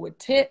straightforward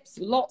tips,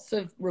 lots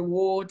of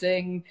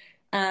rewarding.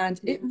 And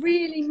it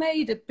really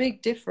made a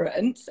big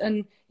difference.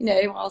 And, you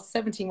know, our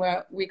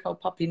 17-week-old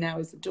puppy now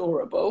is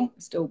adorable,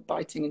 still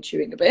biting and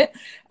chewing a bit.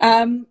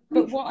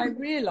 But what I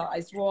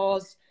realized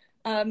was,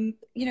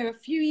 you know, a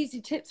few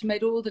easy tips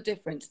made all the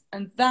difference.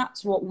 And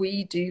that's what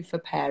we do for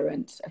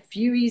parents, a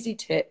few easy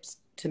tips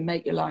to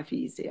make your life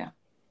easier.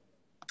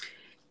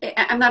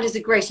 And that is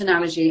a great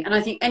analogy. And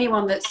I think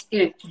anyone that's,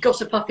 you know, got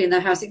a puppy in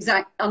their house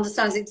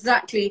understands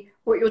exactly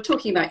what you're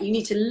talking about. You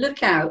need to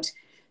look out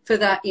for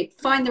that,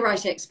 find the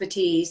right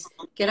expertise,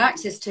 get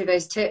access to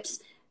those tips,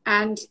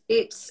 and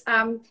it's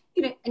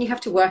you know, and you have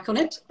to work on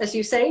it, as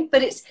you say,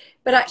 but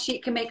actually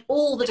it can make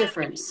all the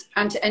difference,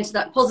 and to enter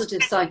that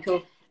positive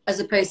cycle as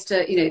opposed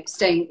to, you know,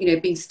 staying, you know,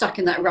 being stuck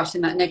in that rut,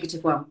 in that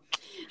negative one.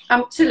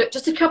 So look,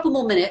 just a couple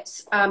more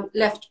minutes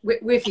left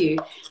with you.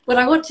 What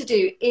I want to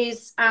do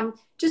is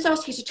just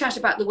ask you to chat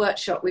about the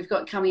workshop we've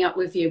got coming up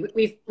with you.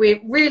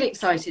 We're really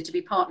excited to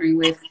be partnering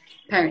with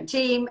Parent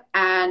Team,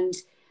 and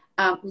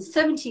on the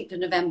 17th of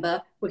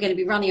November, we're going to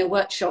be running a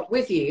workshop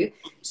with you.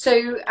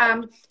 So,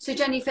 so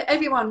Jenny, for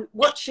everyone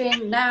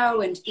watching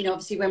now, and, you know,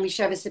 obviously when we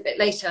share this a bit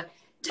later,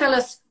 tell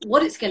us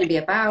what it's going to be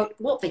about,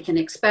 what they can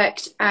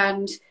expect,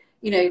 and,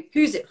 you know,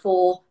 who's it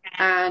for,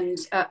 and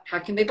how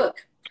can they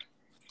book?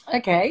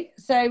 Okay,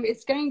 so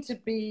it's going to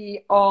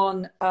be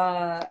on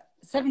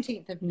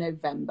 17th of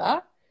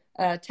November,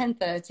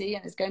 10:30,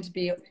 and it's going to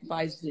be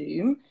by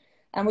Zoom.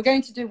 And we're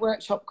going to do a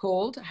workshop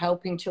called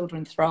Helping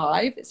Children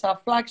Thrive. It's our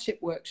flagship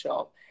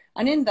workshop.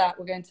 And in that,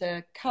 we're going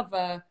to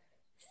cover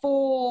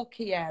 4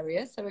 key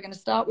areas. So we're going to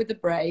start with the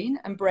brain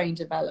and brain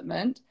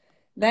development.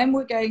 Then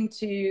we're going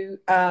to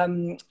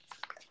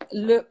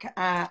look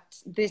at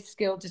this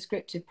skill,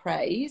 descriptive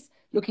praise,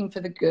 looking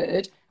for the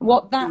good. And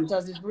what that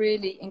does is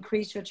really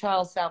increase your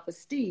child's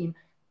self-esteem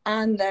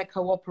and their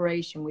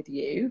cooperation with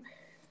you.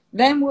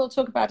 Then we'll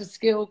talk about a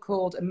skill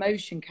called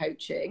emotion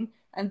coaching.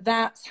 And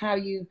that's how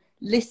you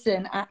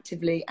listen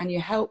actively and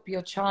you help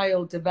your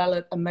child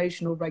develop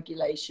emotional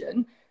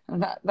regulation,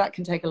 and that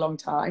can take a long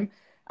time.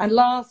 And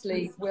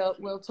lastly,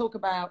 we'll talk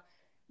about,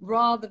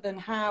 rather than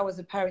how as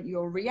a parent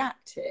you're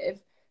reactive,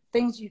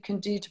 things you can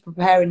do to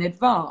prepare in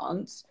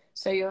advance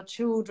so your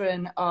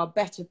children are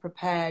better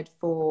prepared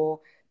for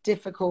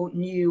difficult,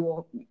 new,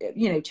 or,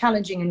 you know,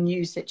 challenging and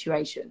new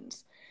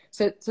situations.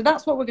 So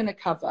that's what we're going to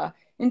cover.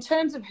 In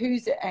terms of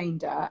who's it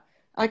aimed at,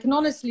 I can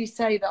honestly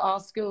say that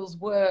our skills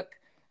work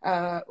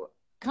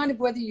kind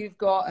of whether you've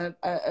got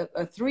a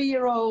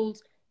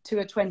 3-year-old to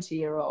a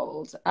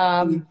 20-year-old.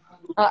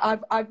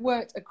 I've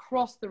worked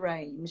across the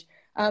range.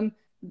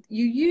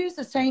 You use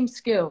the same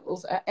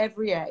skills at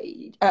every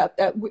age,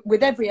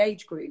 with every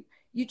age group.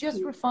 You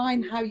just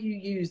refine how you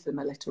use them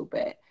a little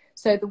bit.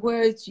 So the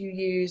words you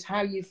use,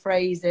 how you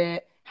phrase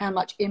it, how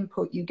much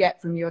input you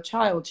get from your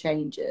child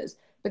changes,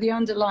 but the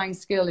underlying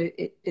skill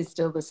is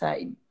still the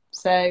same.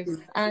 So,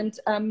 and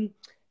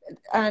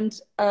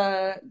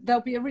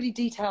there'll be a really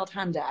detailed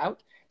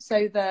handout,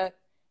 so that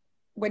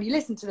when you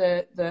listen to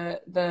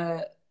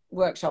the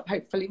workshop,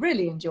 hopefully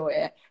really enjoy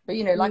it. But,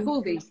 you know, like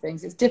all these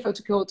things, it's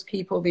difficult to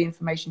keep all the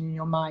information in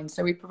your mind.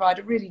 So we provide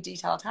a really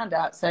detailed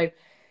handout. So,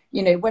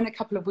 you know, when a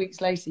couple of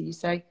weeks later you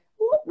say,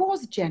 what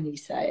was Jenny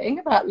saying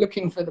about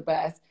looking for the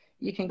best?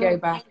 You can go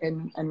back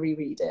and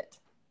reread it.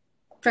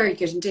 Very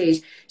good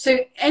indeed. So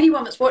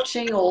anyone that's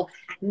watching or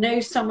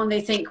knows someone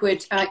they think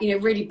would, you know,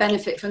 really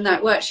benefit from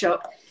that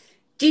workshop,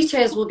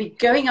 details will be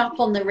going up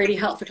on the Really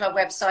Helpful Club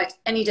website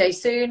any day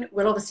soon.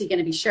 We're obviously going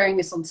to be sharing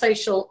this on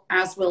social,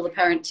 as will the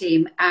Parent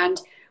Team. And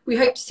we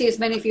hope to see as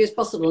many of you as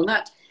possible. And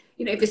that,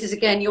 you know, this is,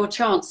 again, your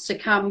chance to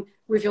come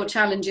with your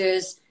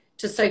challenges,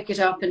 to soak it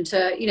up, and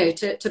to, you know,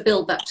 to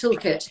build that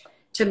toolkit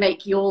to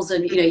make yours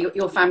and, you know,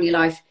 your family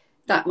life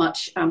that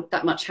much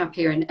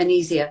happier and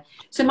easier.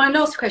 So my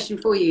last question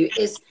for you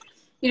is,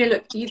 you know,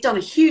 look, you've done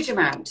a huge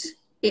amount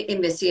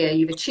in this year.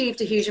 You've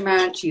achieved a huge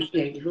amount.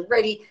 You've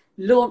already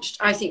launched,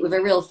 I think, with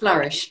a real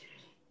flourish.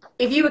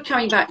 If you were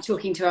coming back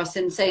talking to us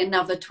in, say,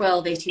 another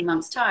 12, 18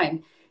 months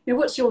time, you know,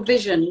 what's your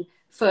vision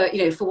for,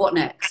 you know, for what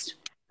next?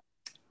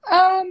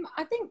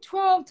 I think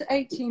 12 to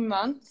 18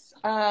 months,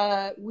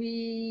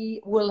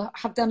 we will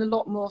have done a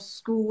lot more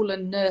school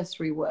and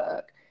nursery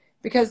work,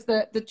 because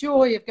the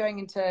joy of going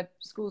into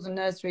schools and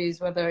nurseries,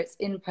 whether it's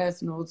in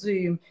person or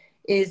Zoom,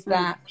 is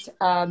that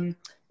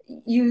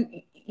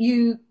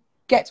you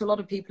get to a lot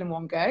of people in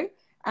one go.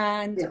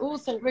 And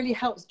also it really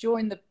helps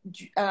join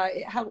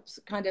it helps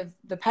kind of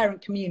the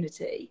parent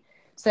community.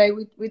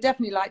 So we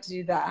definitely like to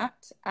do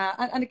that.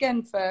 And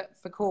again, for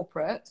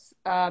corporates,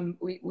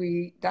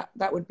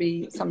 that would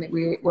be something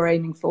we're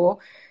aiming for.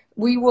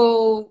 We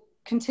will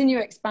continue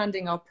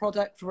expanding our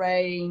product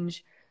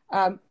range.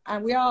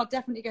 And we are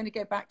definitely going to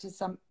go back to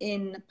some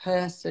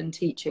in-person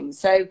teaching.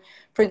 So,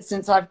 for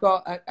instance, I've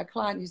got a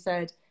client who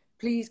said,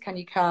 please, can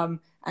you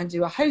come and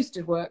do a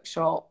hosted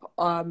workshop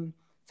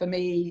for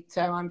me?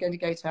 So I'm going to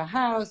go to her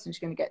house and she's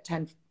going to get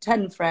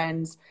 10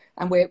 friends.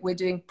 And we're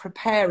doing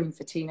preparing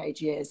for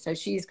teenage years. So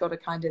she's got a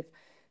kind of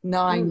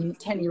 9,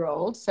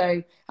 10-year-old.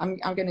 So I'm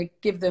going to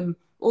give them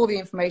all the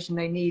information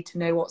they need to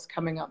know what's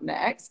coming up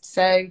next.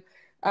 So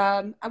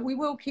and we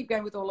will keep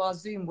going with all our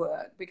Zoom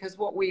work, because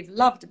what we've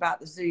loved about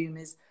the Zoom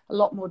is a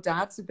lot more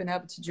dads have been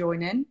able to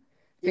join in,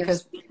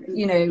 because,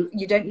 you know,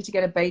 you don't need to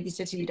get a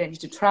babysitter, you don't need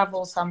to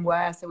travel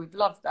somewhere. So we've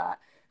loved that.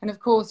 And of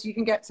course, you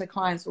can get to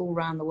clients all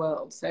around the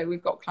world. So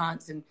we've got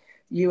clients in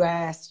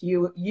US,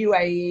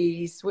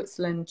 UAE,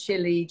 Switzerland,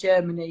 Chile,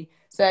 Germany.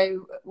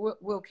 So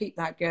we'll keep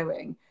that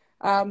going.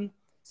 So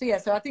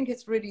I think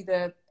it's really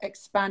the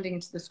expanding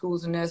into the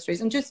schools and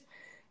nurseries, and just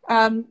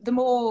the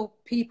more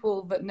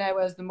people that know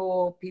us, the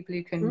more people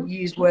who can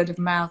use word of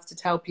mouth to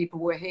tell people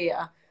we're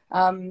here.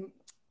 You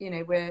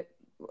know,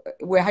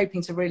 we're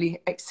hoping to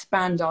really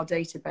expand our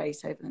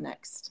database over the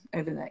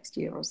next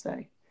year or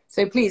so.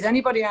 So please,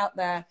 anybody out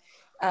there,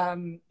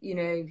 you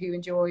know, who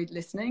enjoyed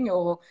listening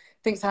or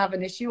thinks I have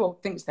an issue or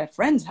thinks their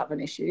friends have an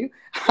issue,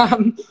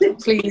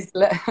 please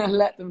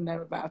let them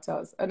know about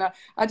us. And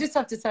I just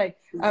have to say,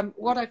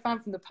 what I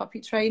found from the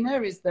puppy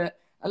trainer is that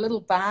a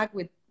little bag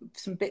with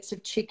some bits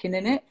of chicken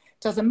in it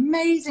does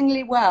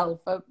amazingly well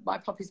for my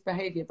puppy's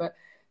behavior. But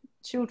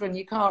children,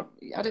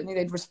 I don't think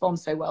they'd respond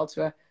so well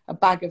to a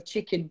bag of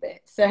chicken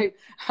bits. So,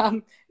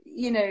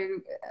 you know,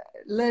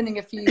 learning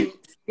a few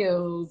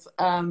skills,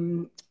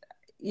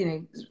 you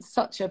know,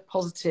 such a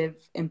positive,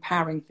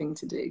 empowering thing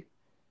to do.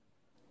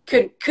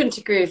 Couldn't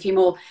agree with you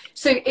more.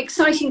 So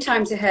exciting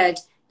times ahead,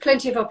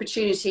 plenty of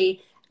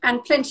opportunity,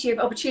 and plenty of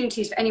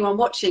opportunities for anyone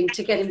watching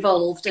to get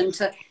involved and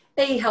to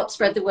help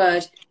spread the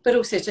word, but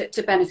also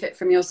to benefit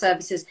from your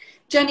services.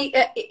 Jenny,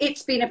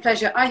 it's been a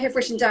pleasure. I have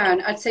written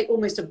down, I'd say,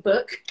 almost a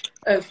book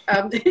of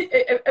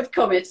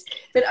comments,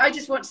 but I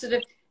just want to sort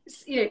of,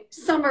 you know,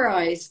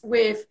 summarize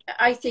with,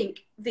 I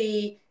think,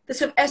 the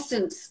sort of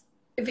essence,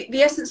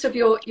 the essence of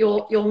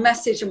your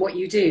message and what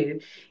you do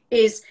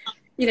is,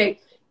 you know,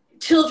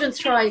 children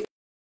thrive.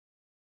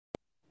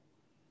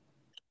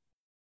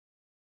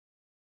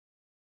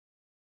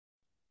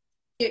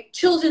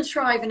 Children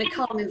thrive in a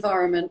calm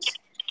environment.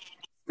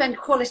 Spend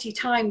quality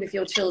time with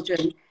your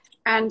children,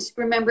 and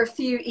remember, a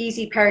few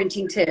easy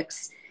parenting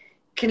tips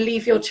can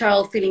leave your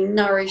child feeling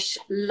nourished,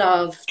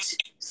 loved,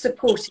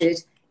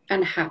 supported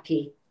and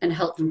happy, and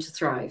help them to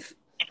thrive.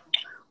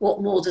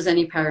 What more does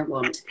any parent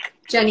want?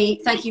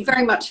 Jenny, thank you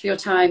very much for your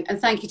time, and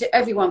thank you to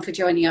everyone for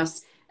joining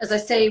us. As I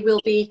say,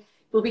 we'll be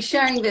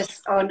sharing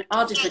this on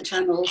our different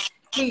channels.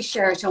 Please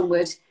share it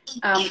onward,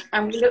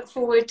 and we look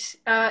forward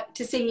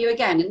to seeing you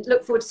again, and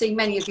look forward to seeing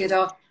many of you at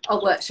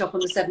our workshop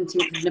on the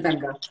 17th of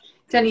November.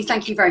 Jenny,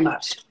 thank you very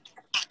much.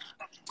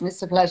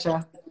 It's a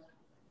pleasure.